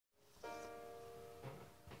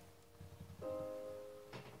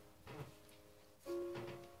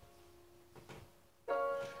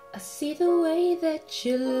see the way that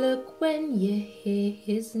you look when you hear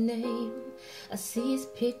his name. I see his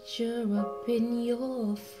picture up in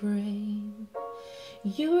your frame.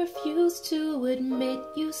 You refuse to admit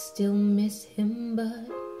you still miss him, but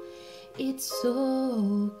it's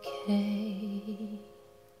okay.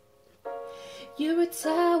 You're a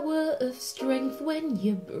tower of strength when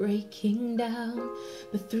you're breaking down,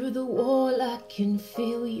 but through the wall I can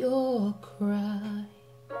feel your cry.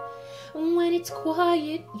 And when it's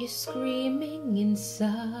quiet, you're screaming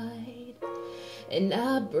inside, and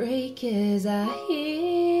I break as I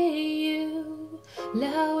hear you,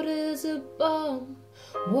 loud as a bomb,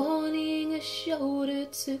 wanting a shoulder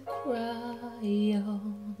to cry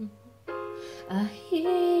on. I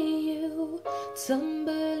hear you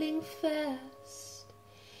tumbling fast,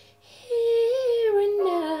 here and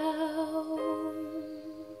now.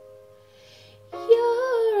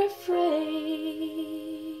 You're afraid,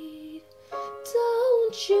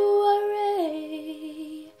 don't you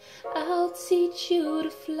worry, I'll teach you to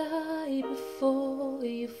fly before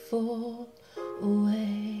you fall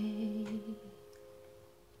away.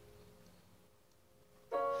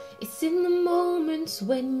 It's in the moments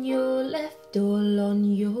when you're left all on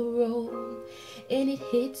your own, and it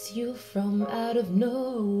hits you from out of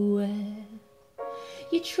nowhere.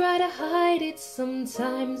 You try to hide it,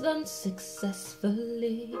 sometimes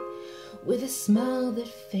unsuccessfully, with a smile that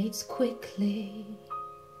fades quickly.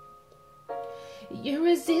 Your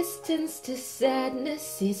resistance to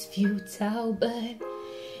sadness is futile, but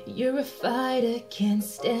you're a fighter, can't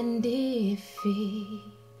stand defeat.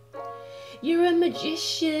 You're a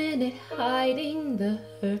magician at hiding the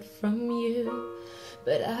hurt from you,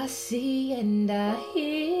 but I see and I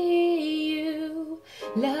hear you,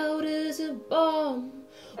 loud as a bomb,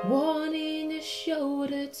 wanting a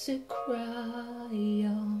shoulder to cry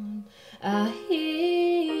on. I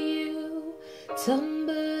hear you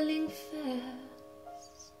tumbling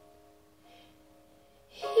fast,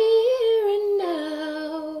 here and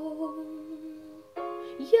now.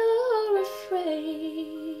 You're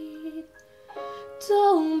afraid,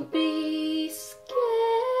 don't be scared,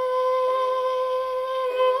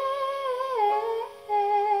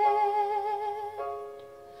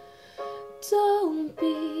 don't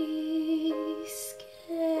be